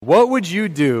What would you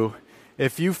do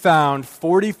if you found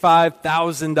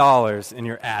 $45,000 in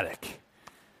your attic?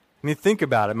 I mean, think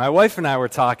about it. My wife and I were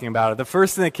talking about it. The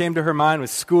first thing that came to her mind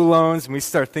was school loans, and we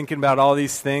start thinking about all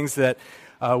these things that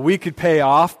we could pay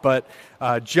off. But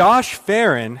Josh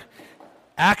Farron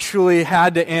actually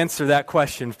had to answer that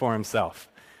question for himself.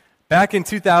 Back in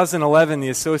 2011, the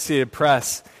Associated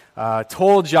Press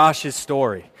told Josh's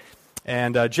story.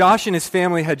 And Josh and his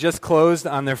family had just closed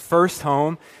on their first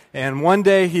home. And one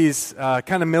day he's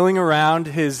kind of milling around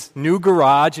his new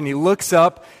garage, and he looks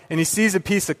up and he sees a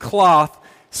piece of cloth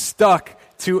stuck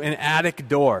to an attic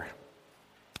door.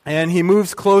 And he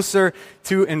moves closer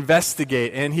to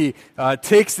investigate, and he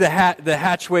takes the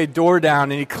hatchway door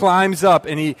down, and he climbs up,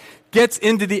 and he gets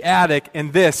into the attic,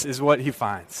 and this is what he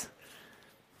finds.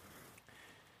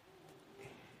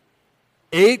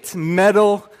 8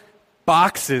 metal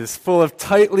boxes full of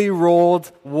tightly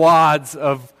rolled wads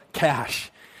of cash.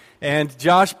 And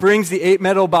Josh brings the 8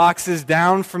 metal boxes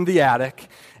down from the attic,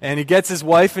 and he gets his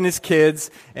wife and his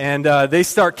kids, and they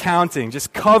start counting,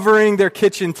 just covering their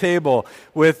kitchen table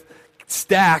with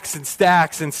stacks and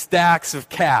stacks and stacks of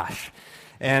cash.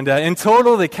 And in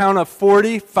total, they count up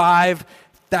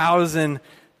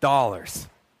 $45,000.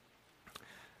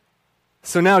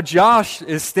 So now Josh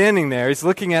is standing there. He's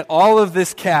looking at all of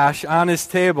this cash on his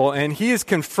table, and he is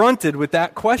confronted with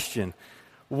that question.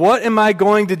 What am I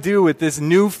going to do with this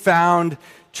newfound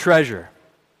treasure?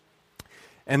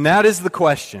 And that is the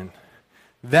question.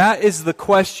 That is the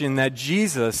question that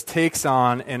Jesus takes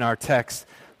on in our text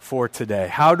for today.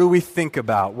 How do we think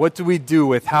about, what do we do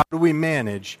with, how do we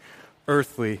manage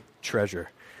earthly treasure?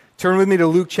 Turn with me to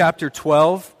Luke chapter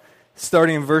 12,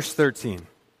 starting in verse 13.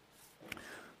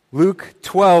 Luke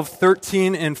 12,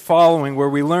 13 and following, where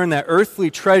we learn that earthly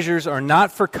treasures are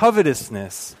not for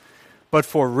covetousness, but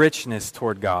for richness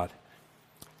toward God.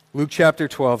 Luke chapter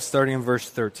 12, starting in verse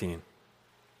 13.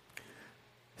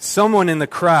 Someone in the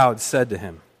crowd said to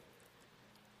him,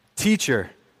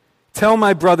 "Teacher, tell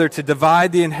my brother to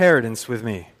divide the inheritance with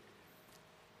me."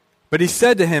 But he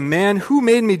said to him, "Man, who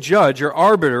made me judge or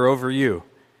arbiter over you?"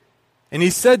 And he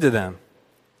said to them,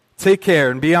 "Take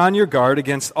care and be on your guard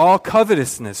against all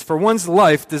covetousness, for one's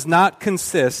life does not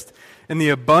consist in the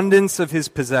abundance of his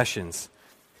possessions."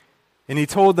 And he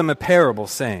told them a parable,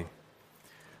 saying,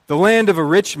 "The land of a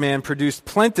rich man produced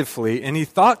plentifully, and he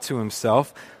thought to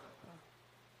himself,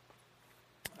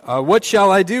 what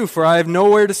shall I do, for I have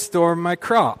nowhere to store my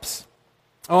crops?"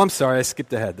 Oh, I'm sorry, I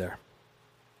skipped ahead there.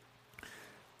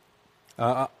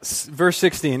 Verse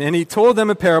 16, and he told them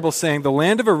a parable, saying, "The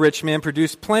land of a rich man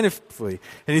produced plentifully,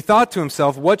 and he thought to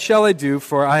himself, what shall I do,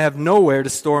 for I have nowhere to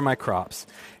store my crops?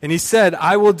 And he said,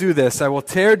 I will do this, I will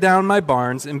tear down my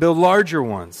barns and build larger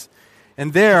ones.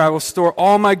 And there I will store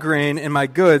all my grain and my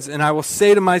goods, and I will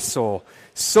say to my soul,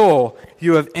 Soul,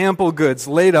 you have ample goods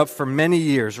laid up for many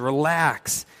years.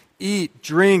 Relax, eat,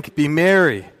 drink, be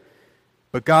merry."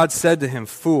 But God said to him,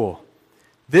 "Fool,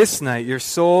 this night your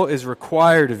soul is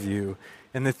required of you,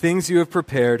 and the things you have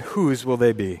prepared, whose will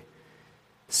they be?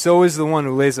 So is the one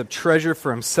who lays up treasure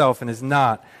for himself and is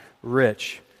not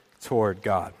rich toward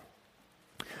God."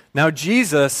 Now,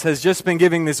 Jesus has just been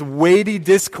giving this weighty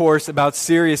discourse about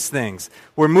serious things.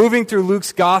 We're moving through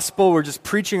Luke's gospel. We're just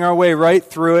preaching our way right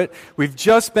through it. We've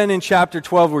just been in chapter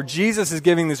 12 where Jesus is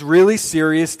giving this really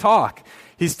serious talk.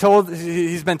 He's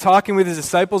been talking with his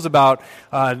disciples about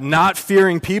not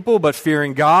fearing people, but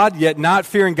fearing God, yet not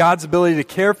fearing God's ability to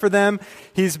care for them.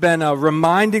 He's been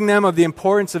reminding them of the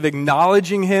importance of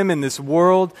acknowledging him in this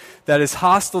world that is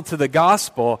hostile to the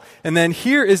gospel. And then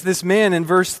here is this man in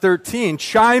verse 13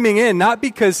 chiming in, not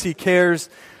because he cares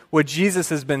what Jesus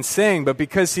has been saying, but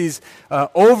because he's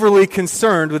overly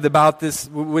concerned with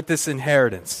this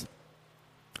inheritance.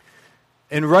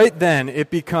 And right then, it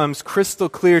becomes crystal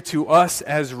clear to us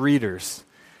as readers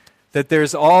that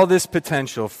there's all this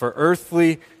potential for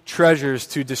earthly treasures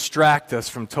to distract us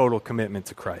from total commitment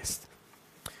to Christ.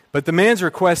 But the man's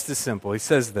request is simple. He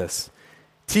says this,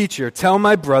 "Teacher, tell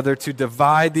my brother to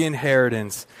divide the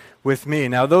inheritance with me."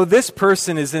 Now, though this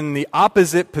person is in the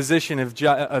opposite position of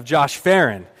Josh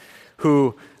Farron,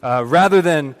 who rather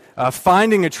than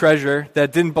finding a treasure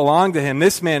that didn't belong to him,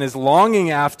 this man is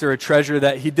longing after a treasure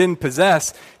that he didn't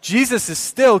possess, Jesus is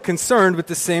still concerned with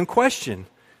the same question.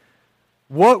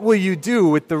 What will you do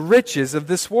with the riches of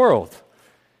this world?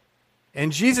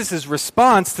 And Jesus'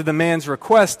 response to the man's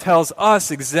request tells us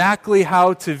exactly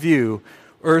how to view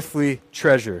earthly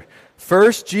treasure.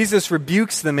 First, Jesus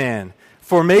rebukes the man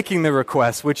for making the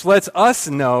request, which lets us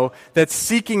know that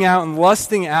seeking out and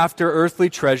lusting after earthly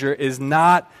treasure is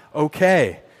not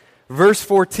okay. Verse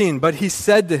 14, but he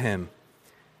said to him,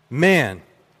 "Man,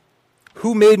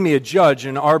 Who made me a judge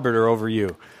and arbiter over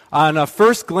you? On a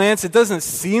first glance, it doesn't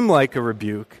seem like a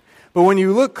rebuke. But when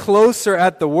you look closer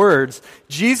at the words,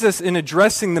 Jesus, in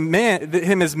addressing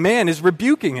him as man, is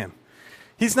rebuking him.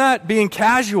 He's not being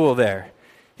casual there.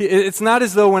 It's not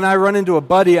as though when I run into a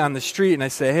buddy on the street and I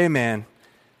say, hey man,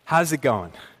 how's it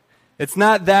going? It's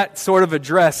not that sort of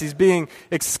address. He's being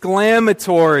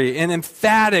exclamatory and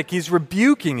emphatic. He's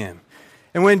rebuking him.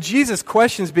 And when Jesus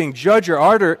questions being judge or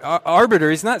arbiter,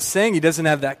 he's not saying he doesn't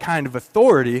have that kind of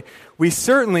authority. We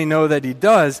certainly know that he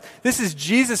does. This is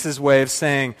Jesus' way of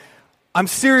saying, I'm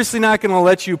seriously not going to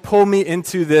let you pull me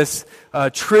into this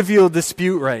trivial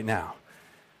dispute right now.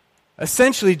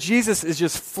 Essentially, Jesus is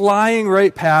just flying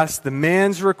right past the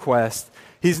man's request.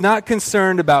 He's not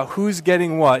concerned about who's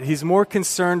getting what. He's more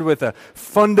concerned with a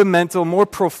fundamental, more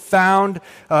profound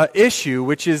issue,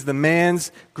 which is the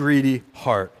man's greedy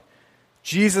heart.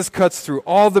 Jesus cuts through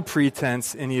all the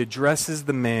pretense and he addresses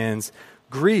the man's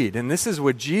greed. And this is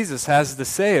what Jesus has to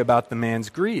say about the man's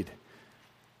greed.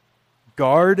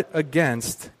 Guard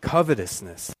against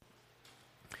covetousness.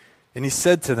 And he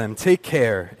said to them, take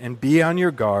care and be on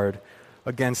your guard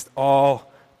against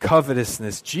all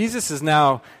covetousness. Jesus is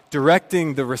now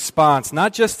directing the response,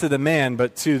 not just to the man,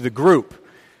 but to the group.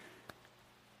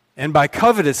 And by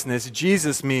covetousness,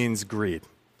 Jesus means greed.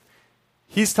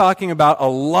 He's talking about a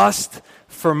lust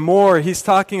for more. He's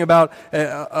talking about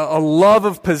a love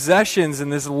of possessions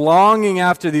and this longing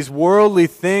after these worldly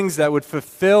things that would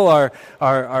fulfill our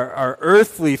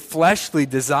earthly, fleshly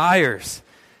desires.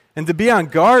 And to be on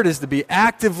guard is to be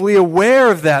actively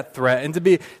aware of that threat and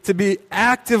to be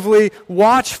actively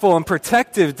watchful and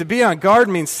protective. To be on guard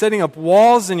means setting up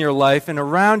walls in your life and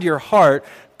around your heart,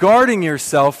 guarding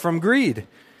yourself from greed.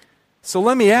 So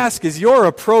let me ask, is your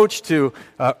approach to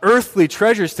earthly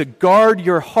treasures to guard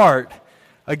your heart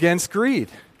against greed?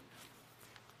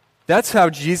 That's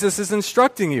how Jesus is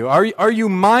instructing you. Are you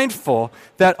mindful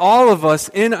that all of us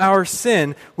in our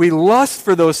sin, we lust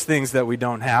for those things that we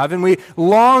don't have, and we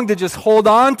long to just hold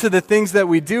on to the things that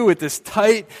we do with this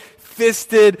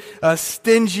tight-fisted,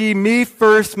 stingy,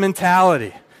 me-first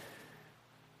mentality?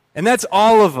 And that's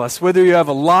all of us, whether you have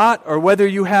a lot or whether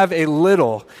you have a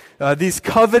little. These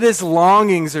covetous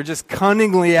longings are just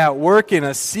cunningly at work in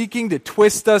us, seeking to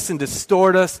twist us and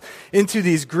distort us into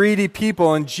these greedy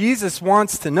people. And Jesus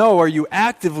wants to know, are you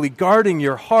actively guarding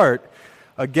your heart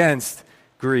against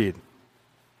greed?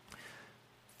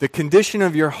 The condition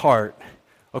of your heart,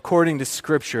 according to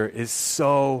Scripture, is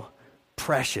so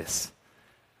precious.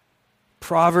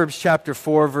 Proverbs chapter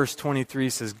 4, verse 23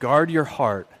 says, guard your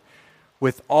heart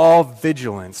with all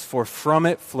vigilance, for from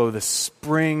it flow the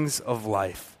springs of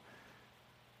life.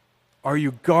 Are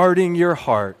you guarding your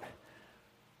heart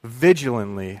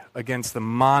vigilantly against the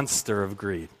monster of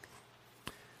greed?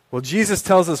 Well, Jesus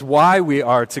tells us why we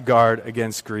are to guard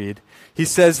against greed. He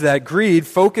says that greed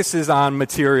focuses on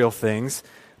material things,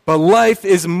 but life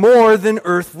is more than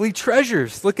earthly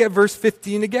treasures. Look at verse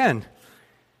 15 again.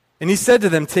 And he said to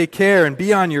them, take care and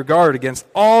be on your guard against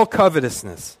all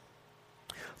covetousness.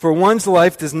 For one's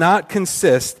life does not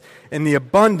consist in the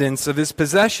abundance of his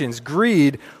possessions.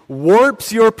 Greed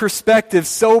warps your perspective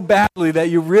so badly that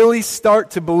you really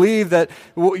start to believe that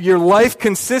your life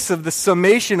consists of the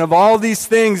summation of all these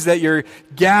things that you're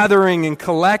gathering and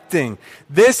collecting.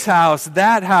 This house,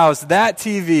 that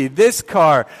TV, this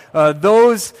car,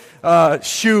 those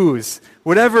shoes,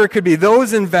 whatever it could be,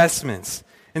 those investments.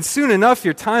 And soon enough,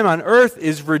 your time on earth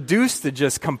is reduced to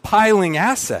just compiling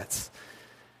assets.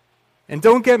 And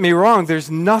don't get me wrong,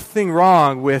 there's nothing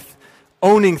wrong with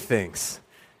owning things.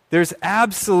 There's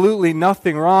absolutely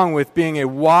nothing wrong with being a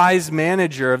wise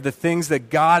manager of the things that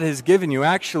God has given you.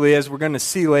 Actually, as we're going to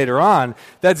see later on,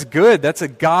 that's good. That's a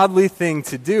godly thing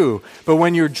to do. But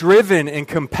when you're driven and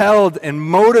compelled and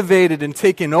motivated and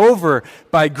taken over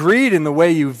by greed in the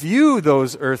way you view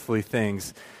those earthly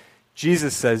things,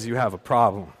 Jesus says you have a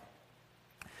problem.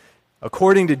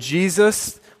 According to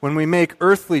Jesus, when we make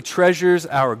earthly treasures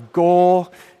our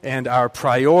goal and our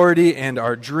priority and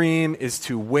our dream is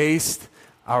to waste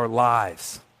our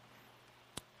lives.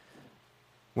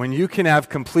 When you can have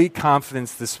complete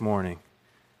confidence this morning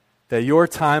that your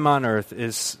time on earth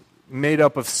is made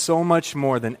up of so much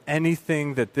more than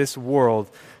anything that this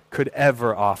world could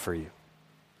ever offer you.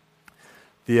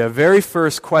 The very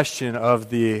first question of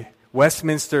the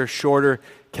Westminster Shorter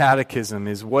Catechism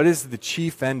is, what is the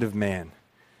chief end of man?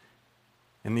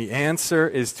 And the answer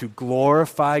is to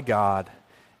glorify God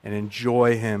and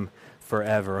enjoy Him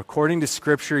forever. According to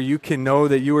Scripture, you can know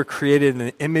that you were created in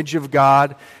the image of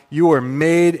God. You were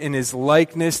made in His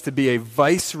likeness to be a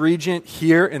vice-regent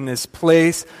here in this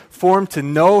place, formed to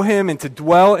know Him and to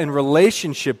dwell in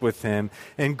relationship with Him.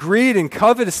 And greed and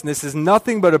covetousness is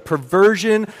nothing but a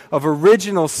perversion of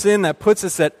original sin that puts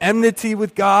us at enmity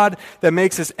with God, that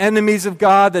makes us enemies of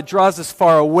God, that draws us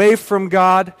far away from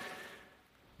God.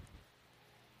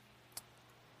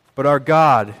 But our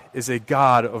God is a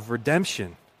God of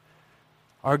redemption.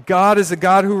 Our God is a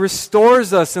God who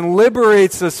restores us and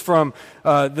liberates us from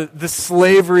the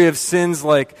slavery of sins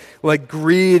like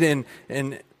greed and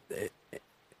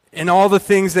all the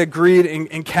things that greed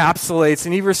encapsulates.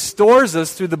 And He restores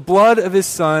us through the blood of His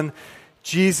Son,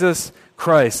 Jesus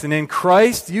Christ. And in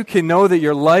Christ, you can know that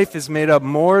your life is made up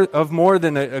more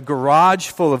than a garage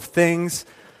full of things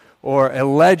or a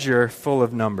ledger full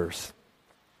of numbers.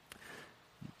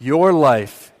 Your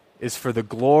life is for the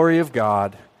glory of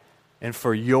God and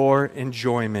for your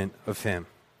enjoyment of Him.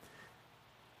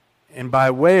 And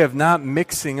by way of not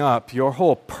mixing up your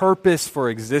whole purpose for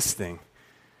existing,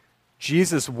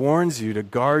 Jesus warns you to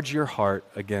guard your heart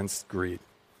against greed.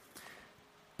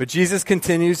 But Jesus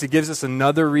continues. He gives us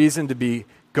another reason to be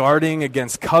guarding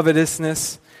against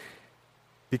covetousness,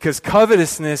 because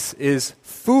covetousness is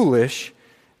foolish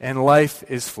and life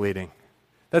is fleeting.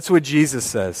 That's what Jesus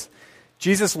says.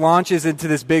 Jesus launches into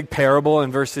this big parable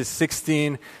in verses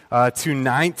 16 to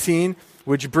 19,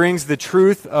 which brings the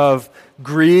truth of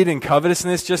greed and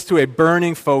covetousness just to a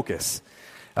burning focus.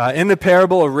 In the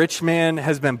parable, a rich man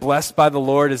has been blessed by the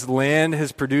Lord. His land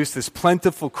has produced this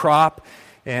plentiful crop,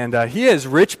 and he has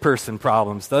rich person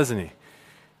problems, doesn't he?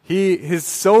 He has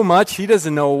so much, he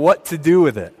doesn't know what to do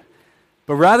with it.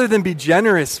 But rather than be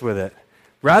generous with it,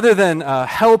 rather than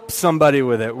help somebody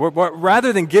with it,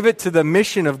 rather than give it to the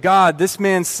mission of God, this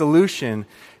man's solution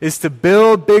is to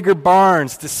build bigger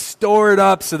barns, to store it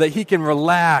up so that he can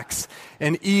relax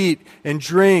and eat and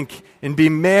drink and be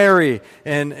merry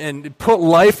and put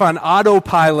life on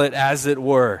autopilot, as it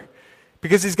were.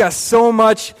 Because he's got so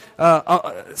much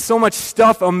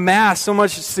stuff amassed, so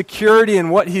much security in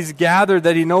what he's gathered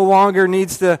that he no longer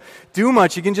needs to do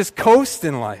much. He can just coast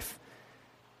in life.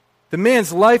 The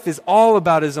man's life is all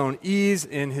about his own ease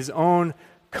and his own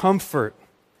comfort.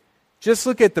 Just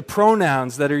look at the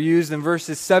pronouns that are used in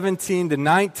verses 17 to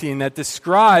 19 that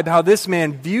describe how this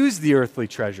man views the earthly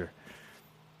treasure.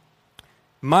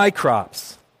 My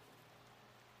crops,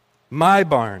 my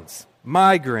barns,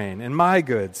 my grain, and my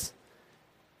goods.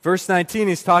 Verse 19,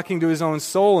 he's talking to his own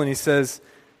soul, and he says,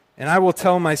 and I will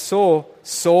tell my soul,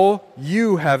 soul,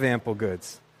 you have ample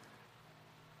goods.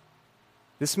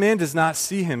 This man does not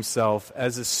see himself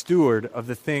as a steward of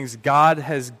the things God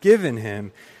has given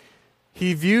him.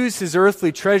 He views his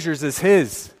earthly treasures as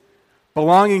his,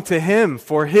 belonging to him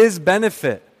for his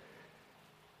benefit,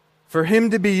 for him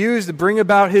to be used to bring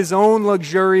about his own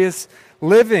luxurious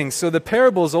living. So the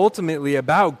parable is ultimately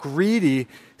about greedy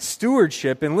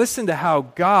stewardship. And listen to how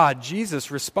God,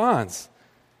 Jesus, responds.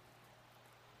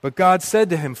 But God said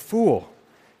to him, fool,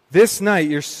 this night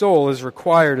your soul is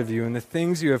required of you, and the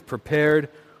things you have prepared,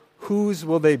 whose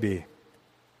will they be?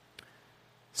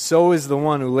 So is the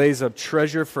one who lays up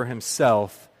treasure for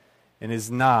himself and is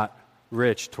not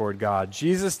rich toward God.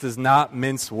 Jesus does not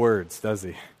mince words, does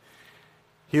he?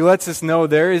 He lets us know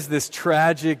there is this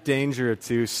tragic danger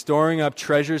to storing up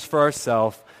treasures for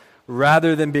ourselves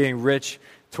rather than being rich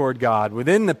toward God.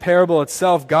 Within the parable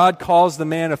itself, God calls the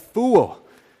man a fool,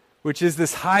 which is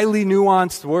this highly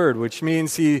nuanced word, which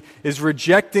means he is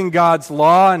rejecting God's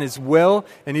law and his will,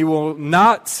 and he will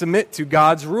not submit to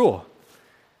God's rule.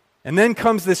 And then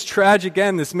comes this tragic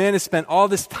end. This man has spent all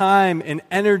this time and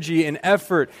energy and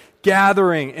effort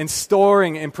gathering and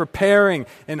storing and preparing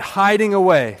and hiding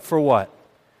away for what?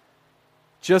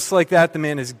 Just like that, the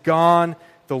man is gone.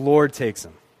 The Lord takes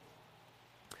him.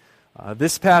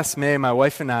 This past May, my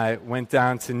wife and I went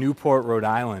down to Newport, Rhode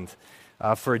Island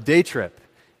for a day trip.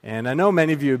 And I know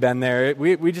many of you have been there.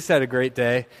 We just had a great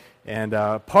day. And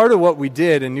part of what we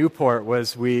did in Newport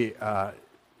was we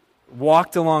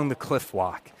walked along the cliff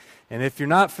walk. And if you're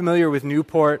not familiar with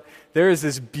Newport, there is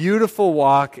this beautiful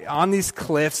walk on these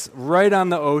cliffs right on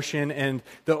the ocean. And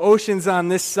the ocean's on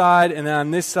this side, and then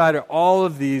on this side are all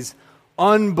of these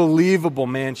unbelievable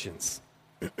mansions.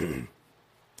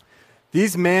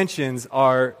 These mansions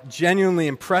are genuinely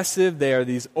impressive. They are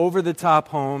these over-the-top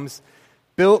homes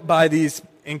built by these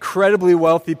incredibly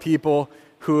wealthy people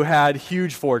who had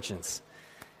huge fortunes.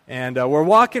 And we're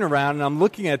walking around, and I'm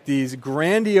looking at these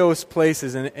grandiose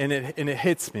places, and it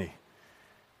hits me.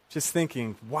 Just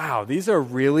thinking, wow, these are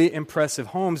really impressive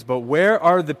homes, but where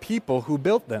are the people who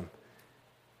built them?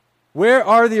 Where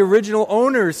are the original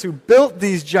owners who built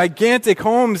these gigantic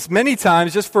homes many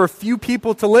times just for a few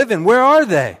people to live in? Where are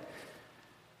they?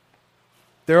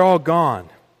 They're all gone.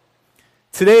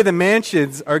 Today, the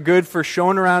mansions are good for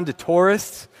showing around to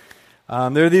tourists.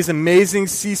 There are these amazing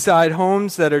seaside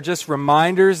homes that are just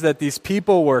reminders that these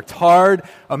people worked hard,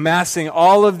 amassing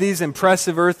all of these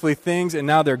impressive earthly things, and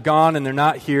now they're gone and they're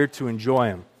not here to enjoy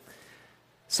them.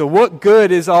 So what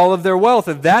good is all of their wealth?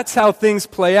 If that's how things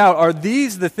play out, are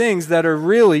these the things that are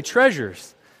really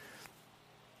treasures?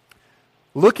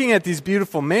 Looking at these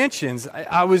beautiful mansions,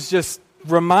 I was just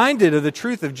reminded of the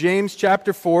truth of James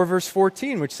chapter 4, verse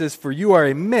 14, which says, "For you are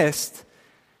a mist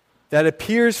that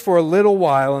appears for a little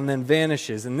while and then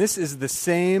vanishes." And this is the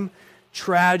same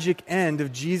tragic end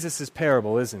of Jesus'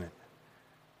 parable, isn't it?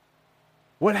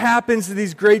 What happens to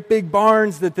these great big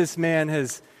barns that this man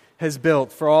has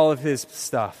built for all of his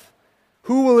stuff?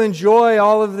 Who will enjoy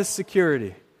all of this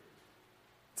security?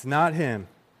 It's not him.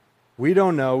 We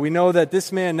don't know. We know that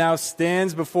this man now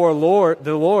stands before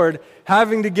the Lord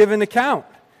having to give an account.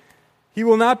 He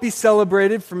will not be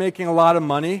celebrated for making a lot of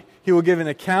money. He will give an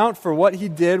account for what he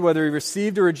did, whether he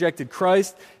received or rejected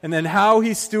Christ, and then how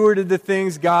he stewarded the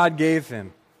things God gave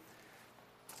him.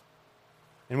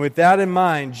 And with that in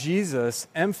mind, Jesus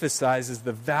emphasizes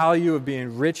the value of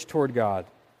being rich toward God.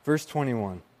 Verse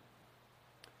 21.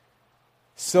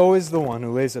 "So is the one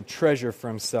who lays up treasure for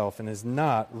himself and is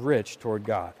not rich toward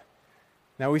God."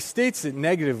 Now, he states it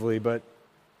negatively, but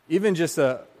even just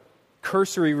a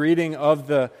cursory reading of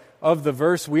the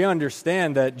verse, we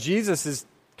understand that Jesus is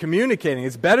communicating.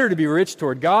 It's better to be rich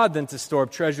toward God than to store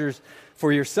up treasures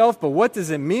for yourself. But what does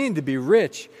it mean to be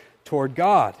rich toward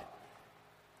God?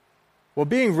 Well,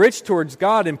 being rich towards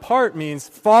God in part means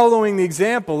following the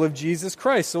example of Jesus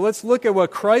Christ. So let's look at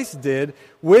what Christ did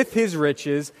with his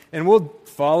riches, and we'll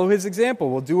follow his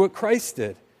example. We'll do what Christ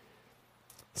did.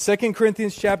 2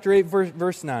 Corinthians chapter 8,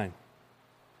 verse 9.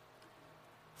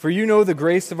 "For you know the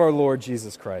grace of our Lord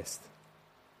Jesus Christ,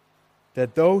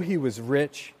 that though he was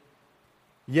rich,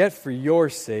 yet for your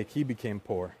sake he became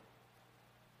poor,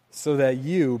 so that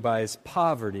you by his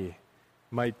poverty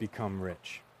might become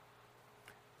rich."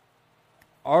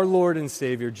 Our Lord and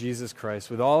Savior, Jesus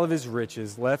Christ, with all of his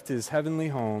riches, left his heavenly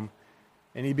home,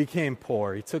 and he became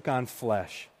poor. He took on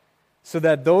flesh, so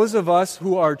that those of us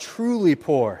who are truly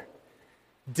poor,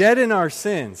 dead in our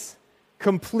sins,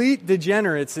 complete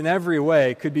degenerates in every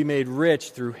way, could be made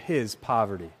rich through his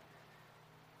poverty.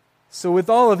 So with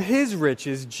all of his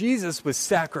riches, Jesus was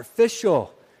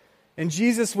sacrificial, and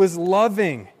Jesus was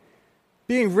loving.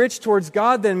 Being rich towards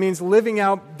God then means living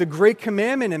out the great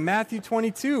commandment in Matthew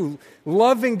 22.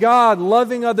 Loving God,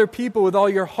 loving other people with all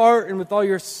your heart and with all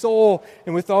your soul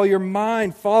and with all your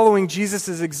mind, following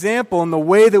Jesus' example in the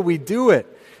way that we do it.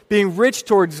 Being rich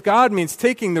towards God means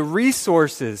taking the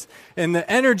resources and the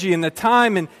energy and the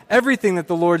time and everything that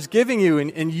the Lord's giving you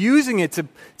and using it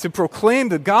to proclaim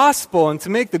the gospel and to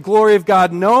make the glory of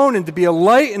God known and to be a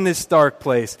light in this dark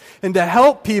place and to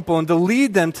help people and to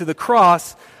lead them to the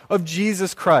cross of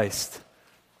Jesus Christ.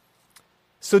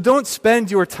 So don't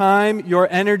spend your time, your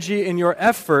energy, and your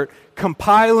effort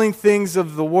compiling things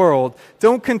of the world.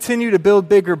 Don't continue to build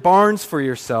bigger barns for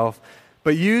yourself,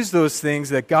 but use those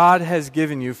things that God has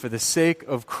given you for the sake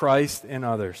of Christ and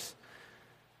others.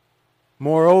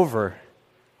 Moreover,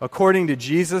 according to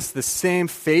Jesus, the same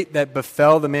fate that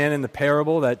befell the man in the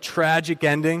parable, that tragic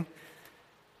ending,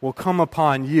 will come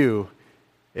upon you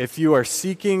if you are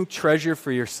seeking treasure for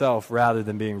yourself rather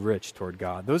than being rich toward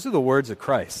God. Those are the words of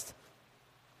Christ.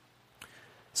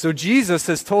 So Jesus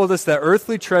has told us that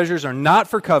earthly treasures are not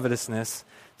for covetousness,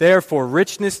 they are for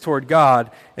richness toward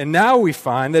God. And now we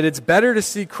find that it's better to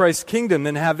seek Christ's kingdom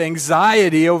than have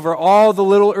anxiety over all the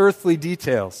little earthly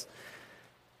details.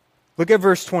 Look at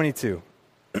verse 22.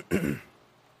 "And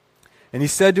he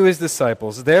said to his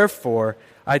disciples, 'Therefore,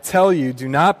 I tell you, do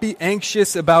not be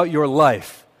anxious about your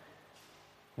life,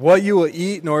 what you will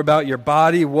eat, nor about your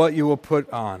body, what you will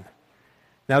put on.'"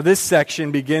 Now this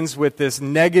section begins with this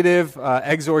negative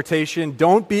exhortation,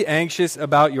 don't be anxious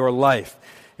about your life.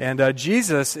 And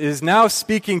Jesus is now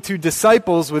speaking to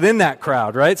disciples within that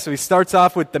crowd, right? So he starts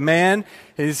off with the man,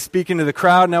 he's speaking to the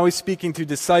crowd, now he's speaking to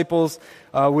disciples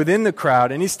within the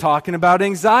crowd, and he's talking about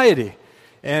anxiety.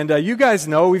 And you guys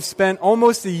know we've spent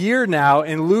almost a year now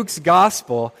in Luke's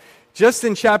gospel. Just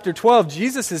in chapter 12,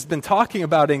 Jesus has been talking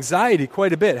about anxiety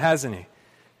quite a bit, hasn't he?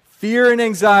 Fear and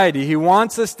anxiety. He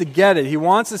wants us to get it. He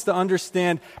wants us to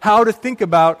understand how to think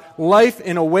about life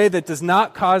in a way that does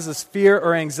not cause us fear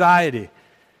or anxiety.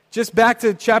 Just back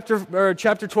to chapter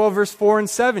 12, verse 4 and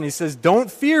 7, he says, "Don't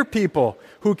fear people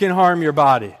who can harm your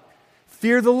body.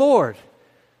 Fear the Lord.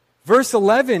 Verse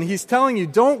 11, he's telling you,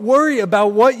 don't worry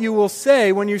about what you will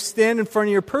say when you stand in front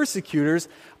of your persecutors.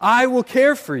 I will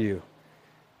care for you.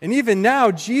 And even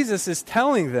now, Jesus is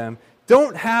telling them,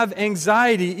 don't have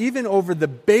anxiety even over the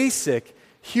basic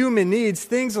human needs,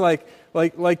 things like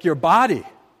your body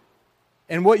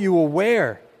and what you will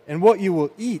wear and what you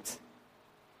will eat.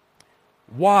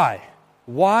 Why?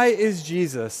 Why is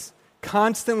Jesus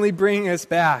constantly bringing us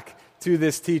back to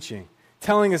this teaching,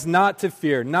 telling us not to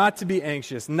fear, not to be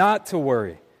anxious, not to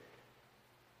worry?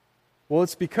 Well,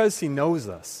 it's because he knows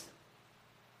us.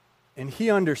 And he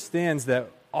understands that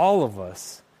all of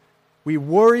us, we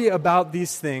worry about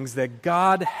these things that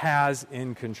God has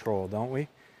in control, don't we?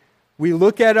 We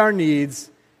look at our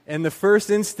needs, and the first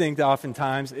instinct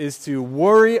oftentimes is to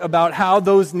worry about how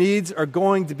those needs are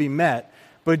going to be met.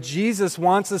 But Jesus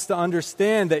wants us to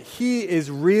understand that he is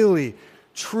really,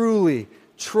 truly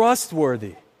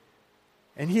trustworthy.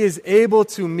 And he is able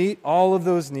to meet all of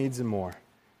those needs and more.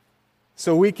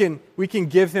 So we can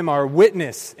give him our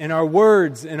witness and our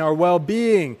words and our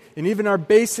well-being and even our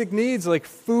basic needs like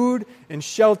food and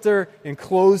shelter and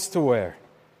clothes to wear.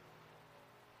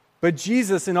 But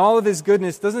Jesus, in all of his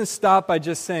goodness, doesn't stop by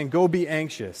just saying, go be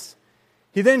anxious.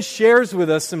 He then shares with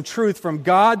us some truth from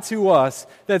God to us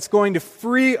that's going to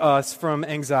free us from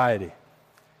anxiety.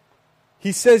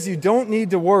 He says you don't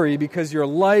need to worry because your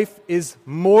life is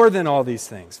more than all these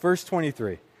things. Verse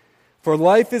 23, for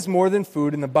life is more than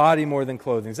food and the body more than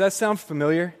clothing. Does that sound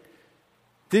familiar?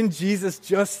 Didn't Jesus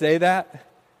just say that?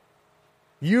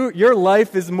 Your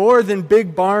life is more than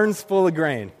big barns full of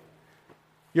grain.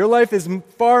 Your life is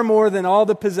far more than all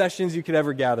the possessions you could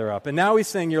ever gather up. And now he's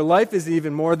saying your life is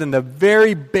even more than the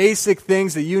very basic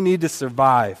things that you need to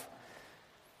survive.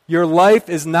 Your life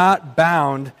is not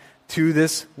bound to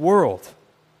this world.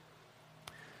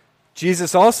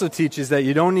 Jesus also teaches that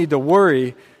you don't need to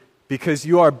worry because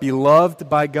you are beloved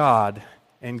by God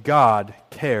and God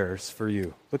cares for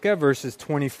you. Look at verses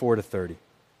 24 to 30.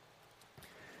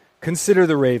 Consider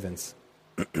the ravens.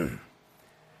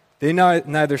 They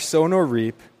neither sow nor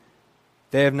reap.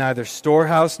 They have neither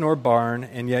storehouse nor barn,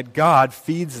 and yet God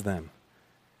feeds them.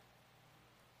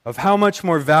 Of how much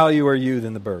more value are you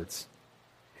than the birds?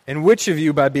 And which of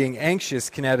you, by being anxious,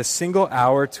 can add a single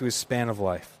hour to his span of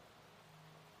life?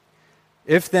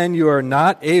 If then you are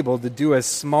not able to do as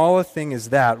small a thing as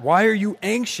that, why are you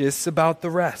anxious about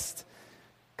the rest?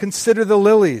 Consider the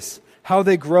lilies, how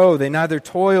they grow. They neither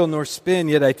toil nor spin,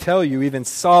 yet I tell you, even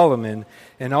Solomon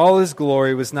in all his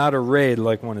glory was not arrayed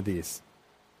like one of these.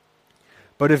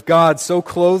 But if God so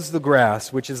clothes the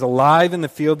grass, which is alive in the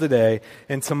field today,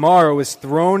 and tomorrow is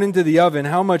thrown into the oven,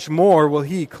 how much more will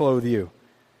he clothe you?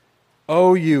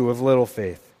 O you of little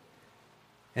faith.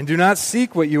 And do not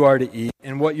seek what you are to eat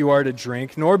and what you are to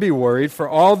drink, nor be worried, for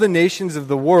all the nations of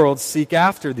the world seek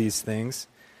after these things,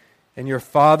 and your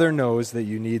Father knows that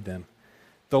you need them.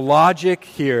 The logic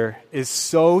here is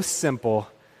so simple,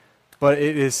 but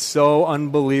it is so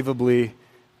unbelievably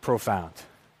profound.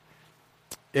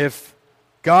 If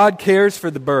God cares for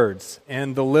the birds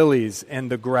and the lilies and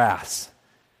the grass,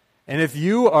 and if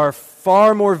you are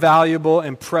far more valuable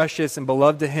and precious and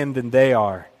beloved to him than they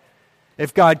are,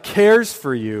 if God cares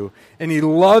for you and he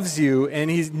loves you and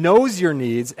he knows your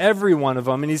needs, every one of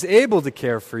them, and he's able to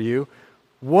care for you,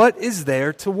 what is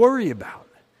there to worry about?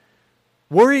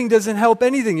 Worrying doesn't help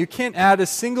anything. You can't add a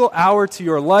single hour to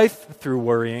your life through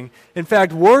worrying. In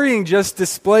fact, worrying just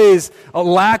displays a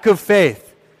lack of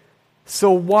faith.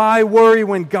 So why worry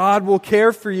when God will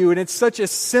care for you? And it's such a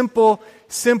simple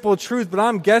truth, but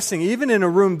I'm guessing even in a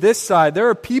room this side, there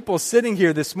are people sitting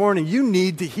here this morning, you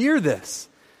need to hear this.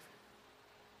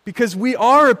 Because we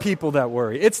are a people that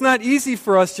worry. It's not easy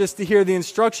for us just to hear the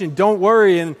instruction, don't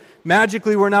worry, and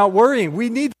magically we're not worrying. We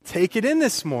need to take it in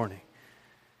this morning.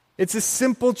 It's a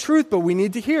simple truth, but we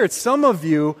need to hear it. Some of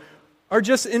you are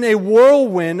just in a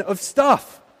whirlwind of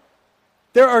stuff.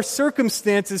 There are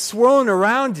circumstances swirling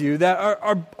around you that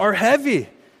are heavy,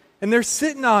 and they're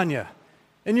sitting on you,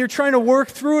 and you're trying to work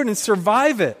through it and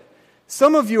survive it.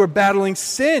 Some of you are battling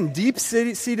sin,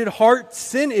 deep-seated heart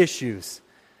sin issues.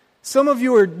 Some of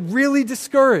you are really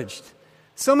discouraged.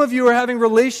 Some of you are having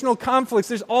relational conflicts.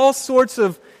 There's all sorts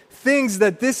of things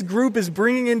that this group is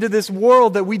bringing into this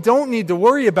world that we don't need to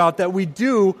worry about, that we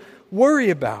do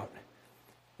worry about.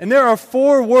 And there are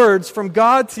 4 words from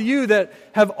God to you that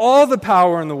have all the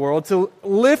power in the world to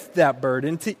lift that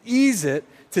burden, to ease it,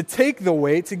 to take the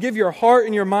weight, to give your heart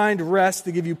and your mind rest,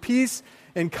 to give you peace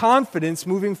and confidence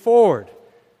moving forward.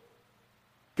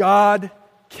 God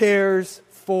cares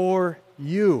for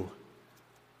you.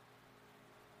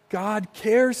 God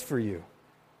cares for you.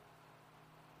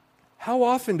 How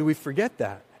often do we forget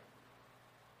that?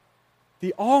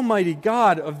 The Almighty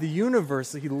God of the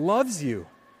universe, He loves you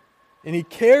and He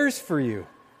cares for you.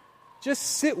 Just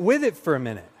sit with it for a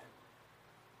minute.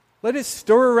 Let it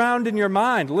stir around in your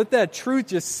mind. Let that truth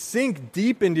just sink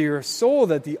deep into your soul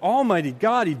that the Almighty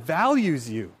God, He values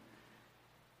you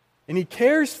and He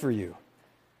cares for you.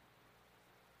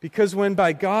 Because when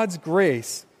by God's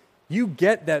grace you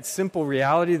get that simple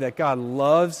reality that God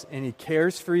loves and He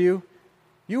cares for you,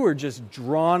 you are just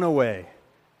drawn away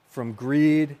from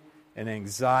greed and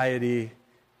anxiety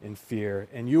and fear,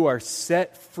 and you are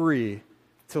set free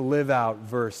to live out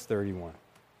verse 31.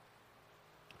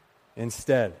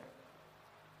 Instead,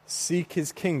 seek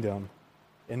His kingdom,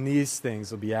 and these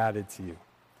things will be added to you.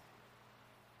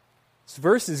 These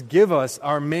verses give us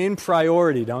our main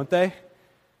priority, don't they?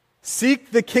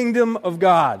 Seek the kingdom of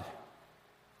God.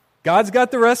 God's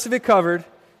got the rest of it covered.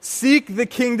 Seek the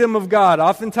kingdom of God.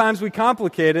 Oftentimes we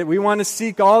complicate it. We want to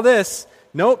seek all this.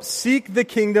 Nope, seek the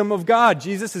kingdom of God.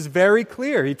 Jesus is very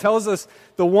clear. He tells us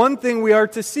the one thing we are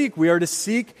to seek. We are to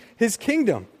seek His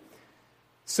kingdom.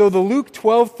 So the Luke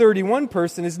 12:31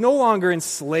 person is no longer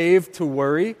enslaved to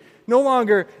worry, no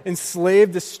longer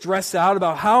enslaved to stress out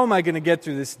about how am I going to get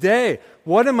through this day?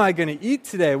 What am I going to eat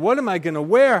today? What am I going to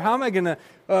wear? How am I going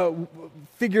to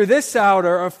figure this out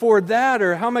or afford that?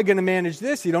 Or how am I going to manage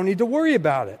this? You don't need to worry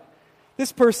about it.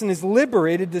 This person is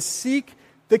liberated to seek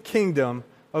the kingdom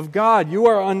of God. You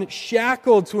are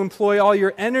unshackled to employ all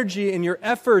your energy and your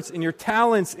efforts and your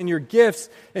talents and your gifts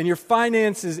and your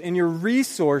finances and your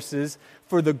resources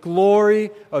for the glory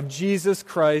of Jesus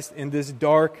Christ in this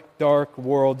dark, dark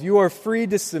world. You are free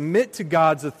to submit to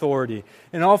God's authority.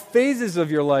 In all phases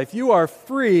of your life, you are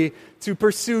free to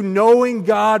pursue knowing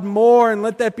God more and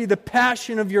let that be the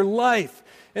passion of your life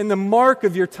and the mark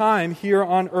of your time here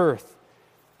on earth.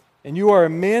 And you are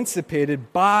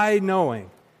emancipated by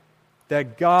knowing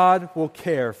that God will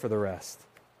care for the rest.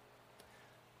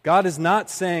 God is not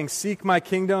saying, seek my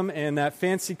kingdom and that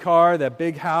fancy car, that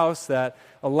big house, that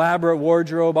elaborate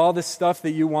wardrobe, all this stuff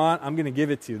that you want, I'm going to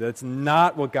give it to you. That's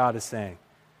not what God is saying.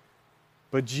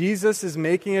 But Jesus is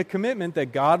making a commitment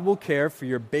that God will care for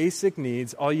your basic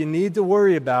needs. All you need to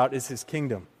worry about is His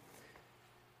kingdom.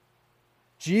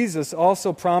 Jesus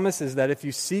also promises that if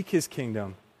you seek His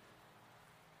kingdom,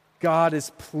 God is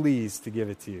pleased to give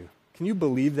it to you. Can you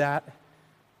believe that?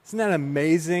 Isn't that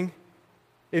amazing?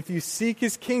 If you seek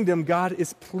His kingdom, God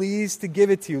is pleased to give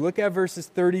it to you. Look at verses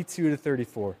 32 to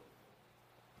 34.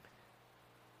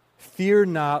 Fear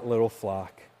not, little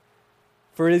flock,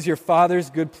 for it is your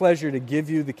Father's good pleasure to give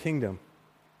you the kingdom.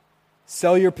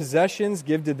 Sell your possessions,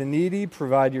 give to the needy,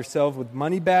 provide yourself with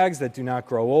money bags that do not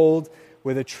grow old,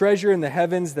 with a treasure in the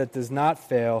heavens that does not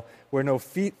fail, where no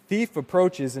thief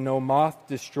approaches and no moth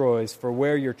destroys. For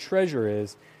where your treasure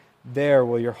is, there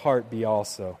will your heart be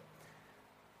also.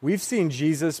 We've seen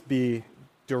Jesus be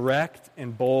direct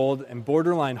and bold and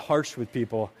borderline harsh with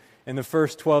people in the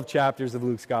first 12 chapters of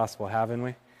Luke's gospel, haven't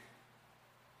we?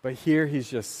 But here He's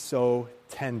just so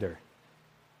tender.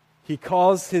 He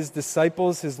calls His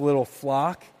disciples His little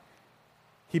flock.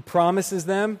 He promises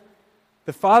them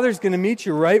the Father's going to meet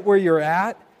you right where you're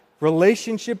at.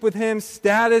 Relationship with Him,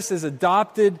 status as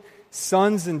adopted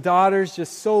sons and daughters,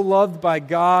 just so loved by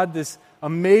God, this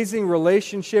amazing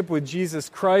relationship with Jesus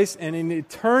Christ, and an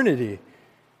eternity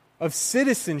of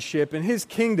citizenship in His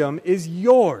kingdom is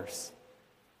yours.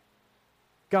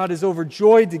 God is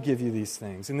overjoyed to give you these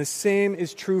things. And the same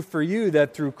is true for you,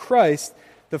 that through Christ,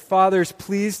 the Father is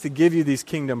pleased to give you these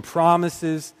kingdom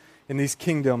promises and these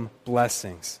kingdom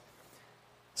blessings.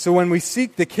 So when we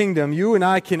seek the kingdom, you and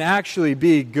I can actually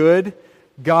be good,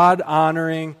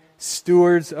 God-honoring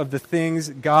stewards of the things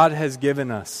God has given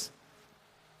us.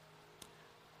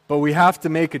 But we have to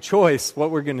make a choice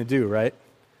what we're going to do, right?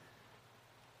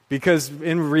 Because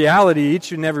in reality,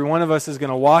 each and every one of us is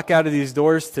going to walk out of these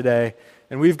doors today,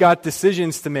 and we've got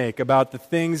decisions to make about the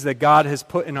things that God has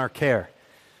put in our care.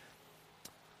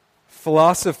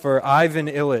 Philosopher Ivan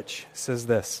Illich says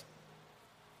this: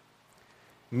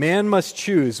 man must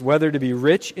choose whether to be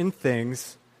rich in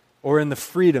things or in the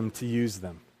freedom to use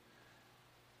them.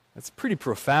 That's pretty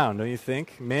profound, don't you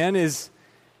think? Man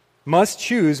must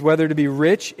choose whether to be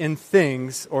rich in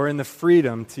things or in the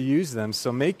freedom to use them.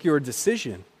 So make your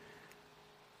decision.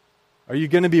 Are you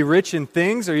going to be rich in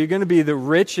things, or are you going to be the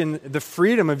rich in the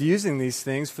freedom of using these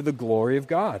things for the glory of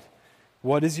God?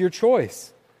 What is your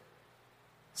choice?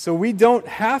 So we don't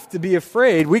have to be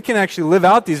afraid. We can actually live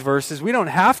out these verses. We don't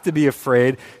have to be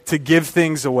afraid to give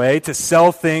things away, to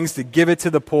sell things, to give it to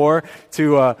the poor,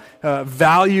 to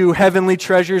value heavenly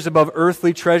treasures above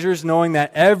earthly treasures, knowing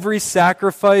that every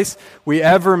sacrifice we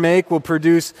ever make will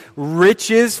produce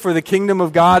riches for the kingdom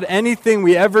of God. Anything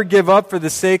we ever give up for the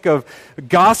sake of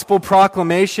gospel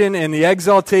proclamation and the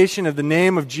exaltation of the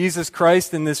name of Jesus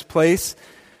Christ in this place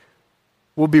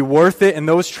will be worth it, and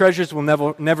those treasures will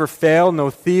never fail. No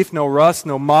thief, no rust,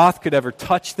 no moth could ever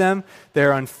touch them.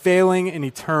 They're unfailing and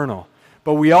eternal.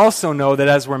 But we also know that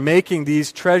as we're making these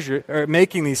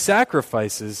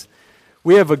sacrifices,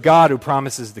 we have a God who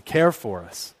promises to care for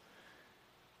us.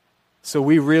 So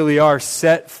we really are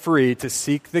set free to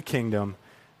seek the kingdom,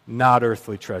 not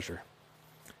earthly treasure.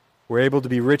 We're able to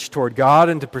be rich toward God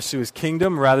and to pursue His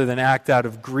kingdom rather than act out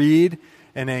of greed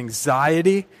and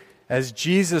anxiety, as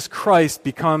Jesus Christ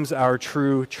becomes our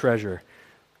true treasure.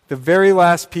 The very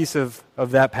last piece of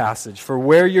that passage, for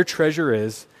where your treasure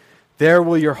is, there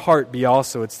will your heart be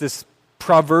also. It's this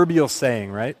proverbial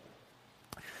saying, right?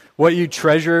 What you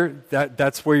treasure,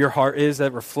 that's where your heart is.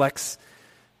 That reflects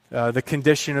the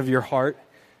condition of your heart.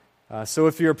 So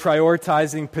if you're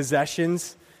prioritizing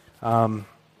possessions,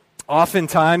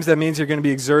 oftentimes that means you're going to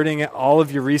be exerting all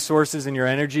of your resources and your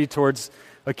energy towards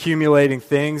accumulating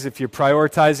things. If you're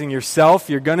prioritizing yourself,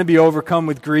 you're going to be overcome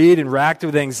with greed and racked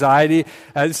with anxiety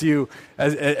as you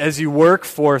work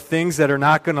for things that are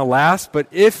not going to last. But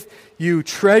if you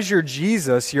treasure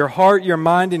Jesus, your heart, your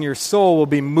mind, and your soul will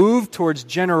be moved towards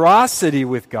generosity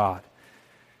with God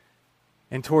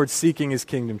and towards seeking His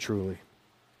kingdom truly.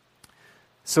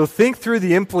 So think through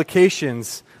the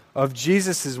implications of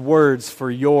Jesus' words for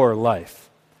your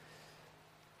life.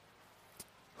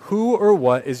 Who or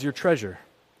what is your treasure?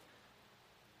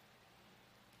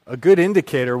 A good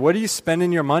indicator, what are you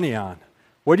spending your money on?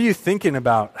 What are you thinking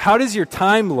about? How does your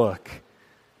time look?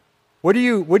 What are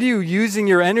you using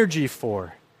your energy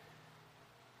for?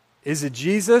 Is it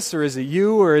Jesus, or is it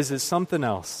you, or is it something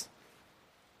else?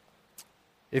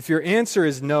 If your answer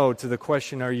is no to the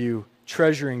question, are you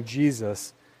treasuring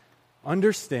Jesus,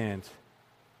 understand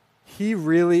He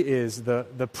really is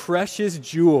the precious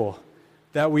jewel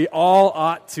that we all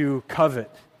ought to covet.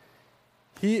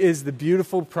 He is the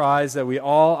beautiful prize that we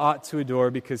all ought to adore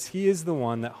because He is the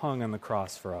one that hung on the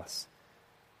cross for us.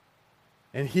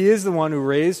 And He is the one who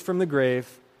raised from the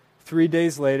grave 3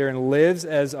 days later and lives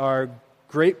as our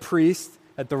great priest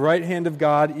at the right hand of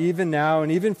God even now,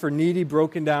 and even for needy,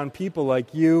 broken down people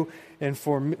like you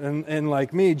and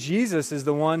like me. Jesus is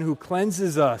the one who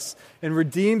cleanses us and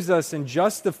redeems us and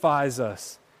justifies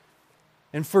us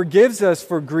and forgives us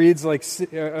for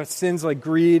sins like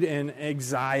greed and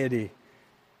anxiety.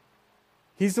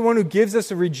 He's the one who gives us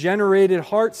a regenerated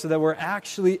heart so that we're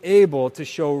actually able to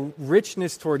show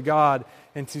richness toward God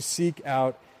and to seek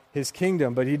out His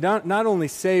kingdom. But He not only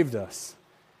saved us,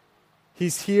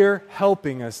 He's here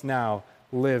helping us now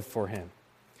live for Him.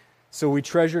 So we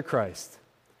treasure Christ.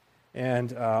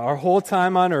 And our whole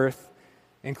time on earth,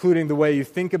 including the way you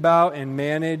think about and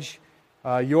manage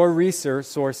your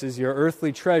resources, your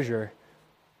earthly treasure,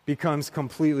 becomes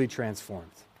completely transformed.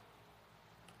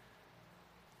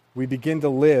 We begin to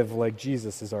live like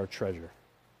Jesus is our treasure.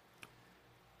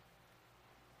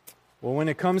 Well, when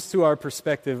it comes to our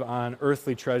perspective on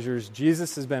earthly treasures,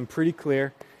 Jesus has been pretty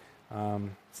clear.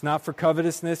 It's not for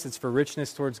covetousness, it's for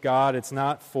richness towards God. It's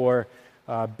not for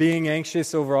being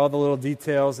anxious over all the little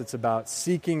details. It's about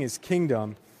seeking His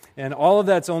kingdom. And all of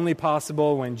that's only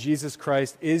possible when Jesus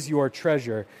Christ is your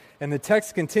treasure. And the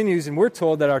text continues, and we're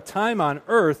told that our time on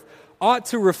earth ought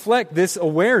to reflect this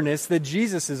awareness that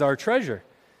Jesus is our treasure.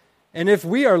 And if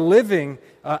we are living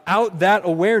out that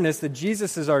awareness that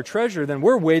Jesus is our treasure, then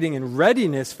we're waiting in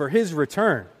readiness for His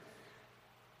return.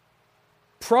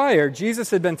 Prior,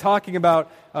 Jesus had been talking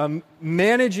about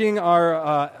managing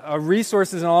our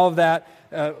resources and all of that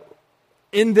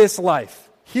in this life.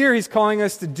 Here He's calling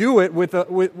us to do it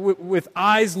with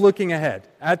eyes looking ahead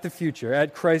at the future,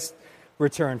 at Christ's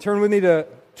return. Turn with me to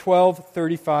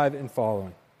 12:35 and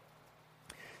following.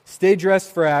 Stay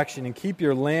dressed for action and keep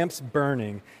your lamps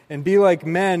burning, and be like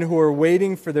men who are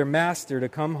waiting for their master to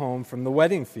come home from the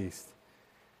wedding feast,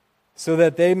 so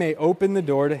that they may open the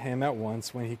door to him at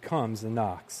once when he comes and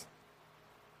knocks.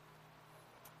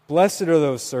 Blessed are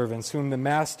those servants whom the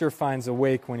master finds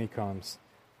awake when he comes.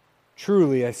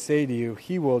 Truly, I say to you,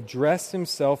 he will dress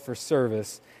himself for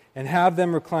service and have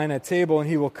them recline at table, and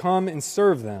he will come and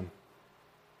serve them.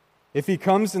 If he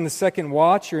comes in the second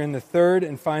watch or in the third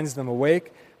and finds them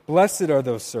awake, blessed are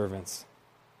those servants.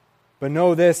 But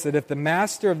know this, that if the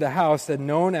master of the house had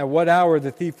known at what hour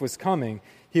the thief was coming,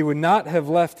 he would not have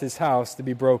left his house to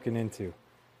be broken into.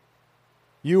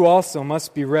 You also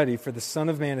must be ready, for the Son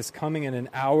of Man is coming in an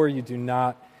hour you do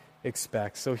not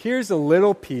expect. So here's a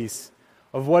little piece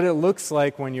of what it looks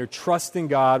like when you're trusting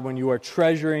God, when you are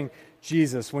treasuring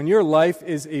Jesus. When your life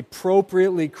is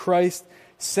appropriately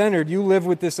Christ-centered, you live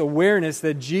with this awareness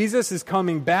that Jesus is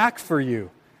coming back for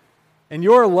you. And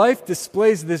your life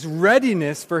displays this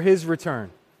readiness for His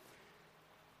return.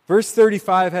 Verse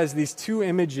 35 has these two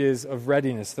images of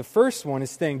readiness. The first one is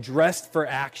staying dressed for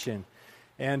action.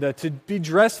 And to be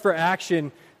dressed for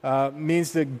action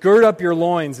means to gird up your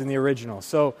loins in the original.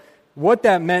 So what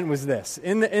that meant was this.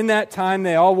 In that time,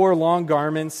 they all wore long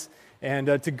garments. And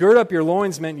to gird up your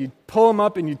loins meant you pull them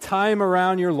up and you tie them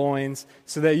around your loins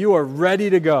so that you are ready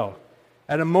to go.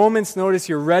 At a moment's notice,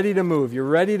 you're ready to move. You're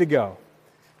ready to go.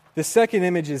 The second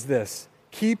image is this.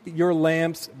 Keep your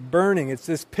lamps burning. It's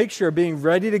this picture of being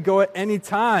ready to go at any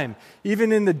time,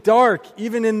 even in the dark,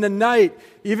 even in the night,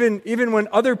 even when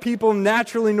other people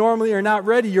normally are not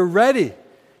ready. You're ready.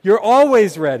 You're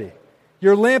always ready.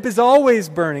 Your lamp is always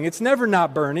burning. It's never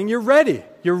not burning. You're ready.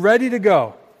 You're ready to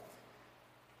go.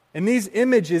 And these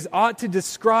images ought to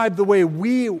describe the way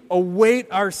we await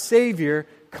our Savior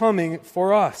coming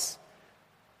for us.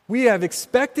 We have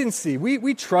expectancy.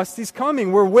 We trust He's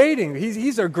coming. We're waiting.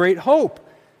 He's our great hope.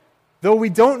 Though we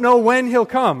don't know when He'll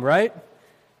come, right?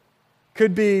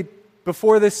 Could be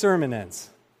before this sermon ends.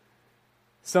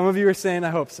 Some of you are saying,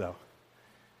 I hope so.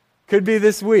 Could be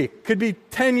this week. Could be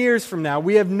 10 years from now.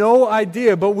 We have no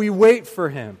idea, but we wait for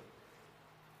Him.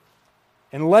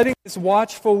 And letting this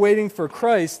watchful waiting for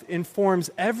Christ informs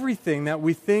everything that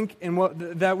we think and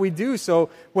that we do. So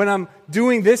when I'm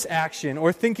doing this action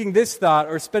or thinking this thought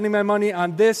or spending my money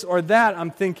on this or that,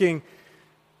 I'm thinking,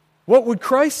 what would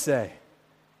Christ say?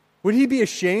 Would He be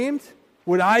ashamed?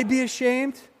 Would I be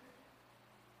ashamed?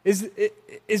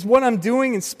 Is what I'm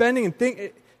doing and spending and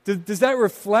thinking, does that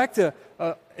reflect an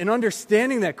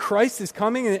understanding that Christ is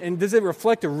coming? And does it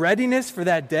reflect a readiness for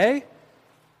that day?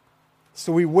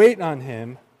 So we wait on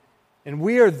Him, and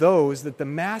we are those that the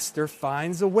Master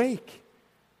finds awake.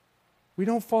 We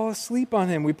don't fall asleep on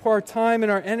Him. We pour our time and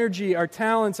our energy, our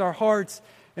talents, our hearts,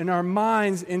 and our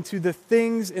minds into the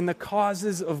things and the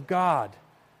causes of God,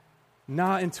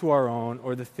 not into our own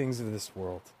or the things of this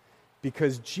world,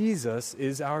 because Jesus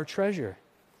is our treasure.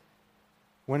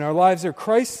 When our lives are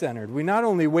Christ-centered, we not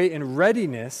only wait in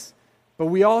readiness, but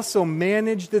we also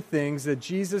manage the things that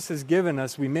Jesus has given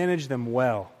us. We manage them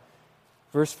well.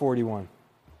 Verse 41.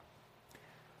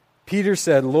 Peter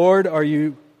said, Lord, are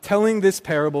you telling this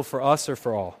parable for us or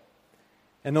for all?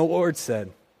 And the Lord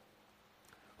said,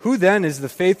 who then is the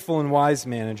faithful and wise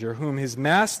manager whom his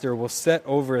master will set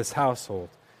over his household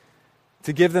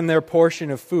to give them their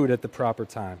portion of food at the proper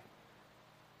time?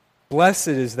 Blessed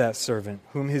is that servant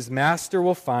whom his master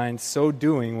will find so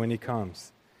doing when he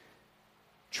comes.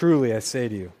 Truly, I say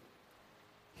to you,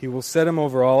 he will set him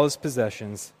over all his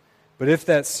possessions. But if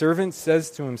that servant says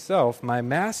to himself, my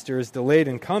master is delayed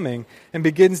in coming, and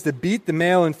begins to beat the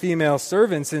male and female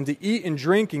servants and to eat and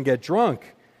drink and get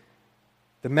drunk,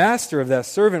 the master of that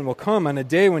servant will come on a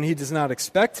day when he does not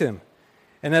expect him,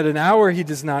 and at an hour he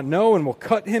does not know, and will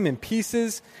cut him in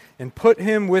pieces and put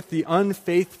him with the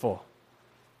unfaithful.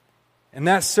 And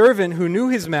that servant who knew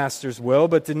his master's will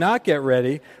but did not get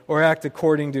ready or act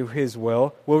according to his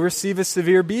will receive a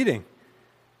severe beating.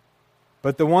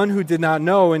 But the one who did not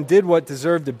know and did what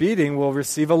deserved a beating will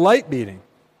receive a light beating.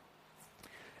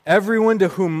 Everyone to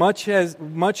whom much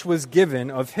was given,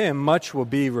 of him much will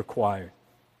be required.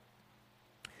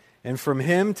 And from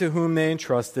him to whom they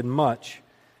entrusted much,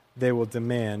 they will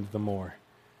demand the more.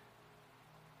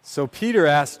 So Peter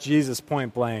asked Jesus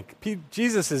point blank.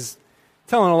 Jesus is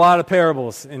telling a lot of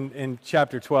parables in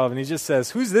chapter 12, and he just says,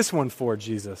 who's this one for,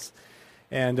 Jesus?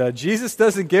 And Jesus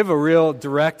doesn't give a real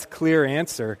direct, clear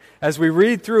answer. As we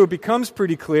read through, it becomes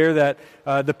pretty clear that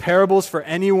the parable's for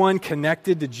anyone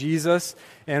connected to Jesus.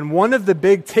 And one of the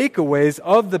big takeaways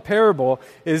of the parable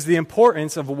is the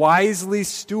importance of wisely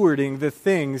stewarding the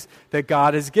things that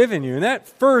God has given you. And that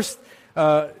first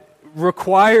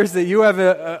requires that you have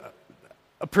a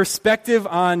perspective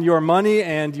on your money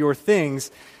and your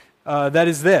things that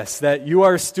is this, that you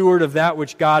are a steward of that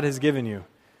which God has given you.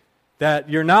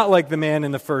 That you're not like the man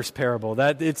in the first parable,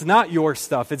 that it's not your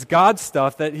stuff, it's God's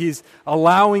stuff that He's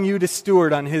allowing you to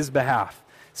steward on His behalf.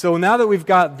 So now that we've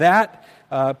got that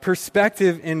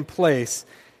perspective in place,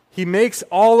 he makes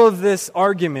all of this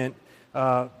argument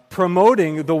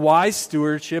promoting the wise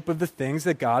stewardship of the things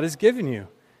that God has given you.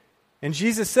 And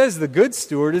Jesus says the good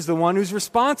steward is the one who's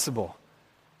responsible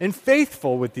and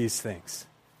faithful with these things.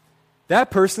 That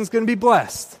person's going to be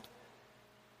blessed.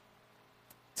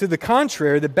 To the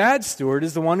contrary, the bad steward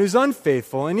is the one who's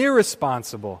unfaithful and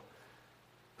irresponsible.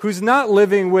 who's not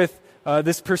living with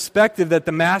this perspective that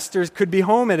the master could be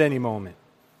home at any moment.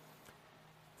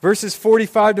 Verses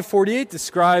 45 to 48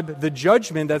 describe the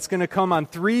judgment that's going to come on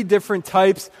 3 different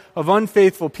types of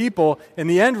unfaithful people, and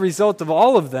the end result of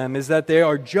all of them is that they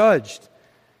are judged.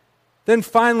 Then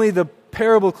finally, the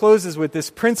parable closes with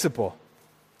this principle,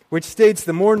 which states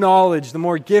the more knowledge, the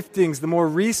more giftings, the more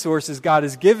resources God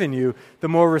has given you, the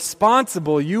more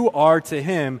responsible you are to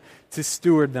Him to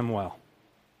steward them well.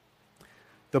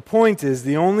 The point is,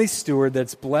 the only steward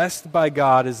that's blessed by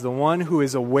God is the one who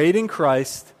is awaiting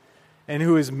Christ and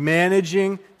who is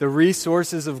managing the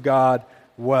resources of God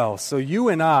well. So you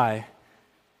and I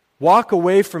walk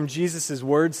away from Jesus'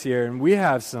 words here, and we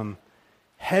have some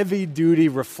heavy-duty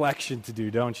reflection to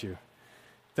do, don't you?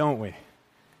 Don't we?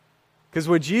 Because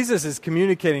what Jesus is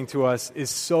communicating to us is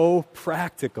so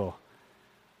practical.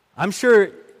 I'm sure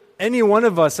any one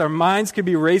of us, our minds could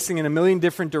be racing in a million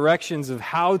different directions of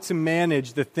how to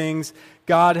manage the things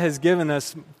God has given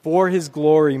us for His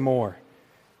glory more.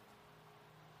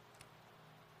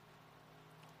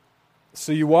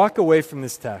 So you walk away from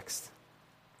this text,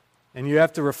 and you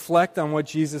have to reflect on what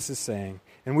Jesus is saying.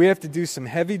 And we have to do some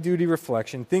heavy-duty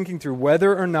reflection, thinking through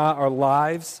whether or not our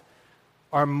lives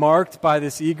are marked by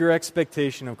this eager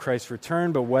expectation of Christ's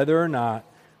return, but whether or not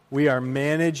we are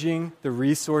managing the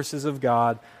resources of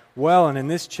God well. And in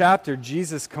this chapter,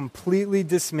 Jesus completely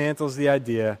dismantles the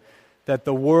idea that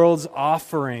the world's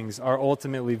offerings are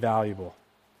ultimately valuable.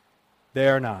 They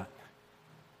are not.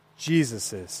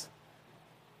 Jesus is.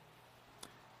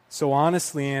 So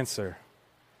honestly answer,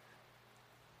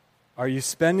 are you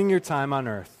spending your time on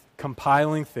earth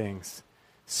compiling things,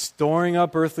 storing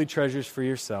up earthly treasures for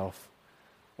yourself,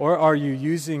 or are you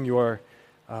using your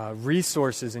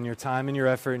resources and your time and your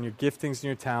effort and your giftings and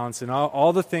your talents and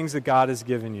all the things that God has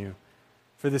given you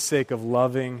for the sake of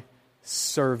loving,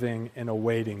 serving, and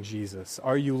awaiting Jesus?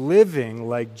 Are you living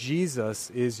like Jesus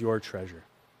is your treasure?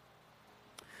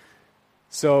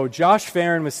 So Josh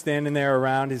Farron was standing there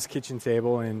around his kitchen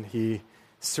table, and he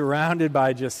surrounded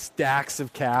by just stacks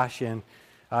of cash. And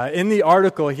in the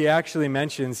article, he actually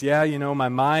mentions, my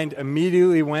mind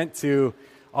immediately went to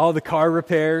all the car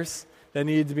repairs that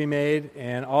needed to be made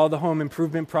and all the home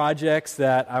improvement projects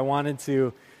that I wanted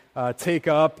to take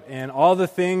up and all the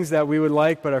things that we would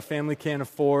like but our family can't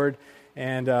afford.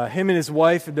 And him and his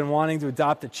wife had been wanting to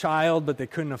adopt a child, but they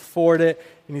couldn't afford it.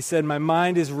 And he said, my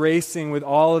mind is racing with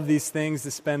all of these things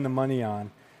to spend the money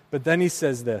on. But then he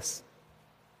says this,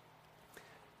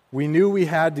 we knew we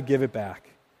had to give it back.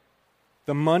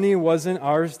 The money wasn't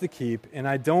ours to keep, and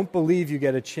I don't believe you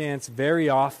get a chance very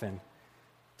often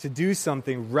to do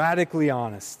something radically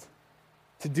honest,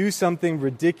 to do something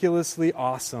ridiculously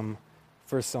awesome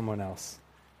for someone else.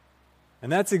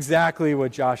 And that's exactly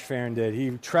what Josh Farron did. He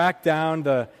tracked down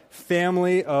the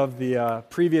family of the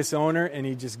previous owner, and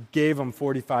he just gave them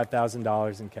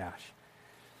 $45,000 in cash.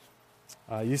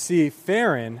 You see,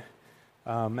 Farron,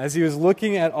 as he was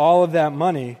looking at all of that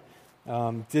money,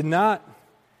 was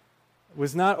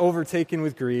not overtaken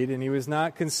with greed, and he was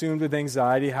not consumed with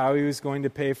anxiety how he was going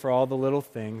to pay for all the little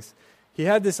things. He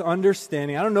had this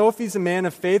understanding. I don't know if he's a man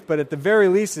of faith, but at the very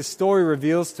least, his story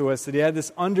reveals to us that he had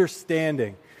this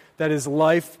understanding that his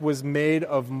life was made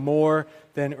of more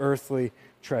than earthly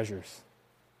treasures.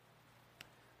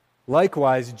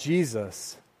 Likewise,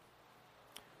 Jesus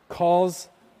calls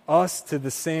us to the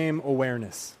same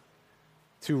awareness,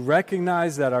 to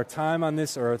recognize that our time on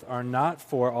this earth are not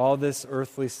for all this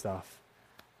earthly stuff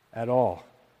at all.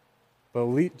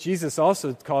 But Jesus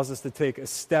also calls us to take a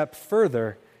step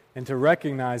further and to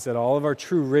recognize that all of our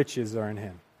true riches are in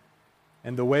Him.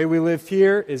 And the way we live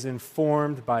here is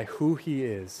informed by who He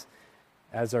is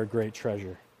as our great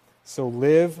treasure. So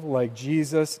live like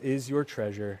Jesus is your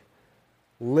treasure.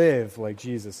 Live like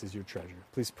Jesus is your treasure.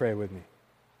 Please pray with me.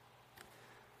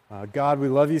 God, we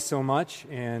love you so much,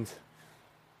 and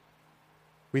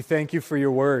we thank you for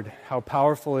your word, how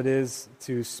powerful it is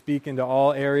to speak into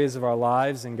all areas of our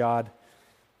lives. And God,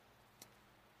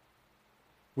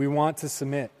 we want to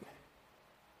submit,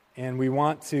 and we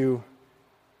want to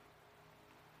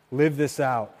live this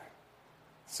out.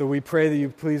 So we pray that you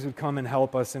please would come and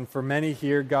help us. And for many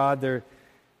here, God, they're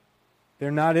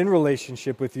not in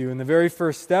relationship with you. And the very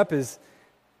first step is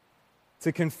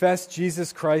to confess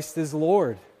Jesus Christ as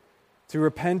Lord, to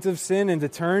repent of sin and to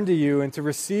turn to you and to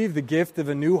receive the gift of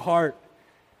a new heart,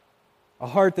 a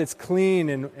heart that's clean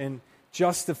and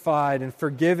justified and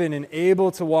forgiven and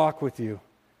able to walk with you.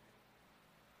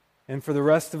 And for the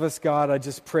rest of us, God, I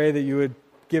just pray that you would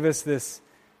give us this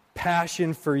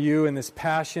passion for you and this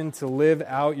passion to live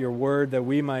out your word, that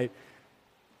we might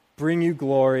bring you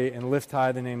glory and lift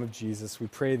high the name of Jesus. We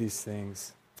pray these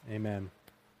things. Amen.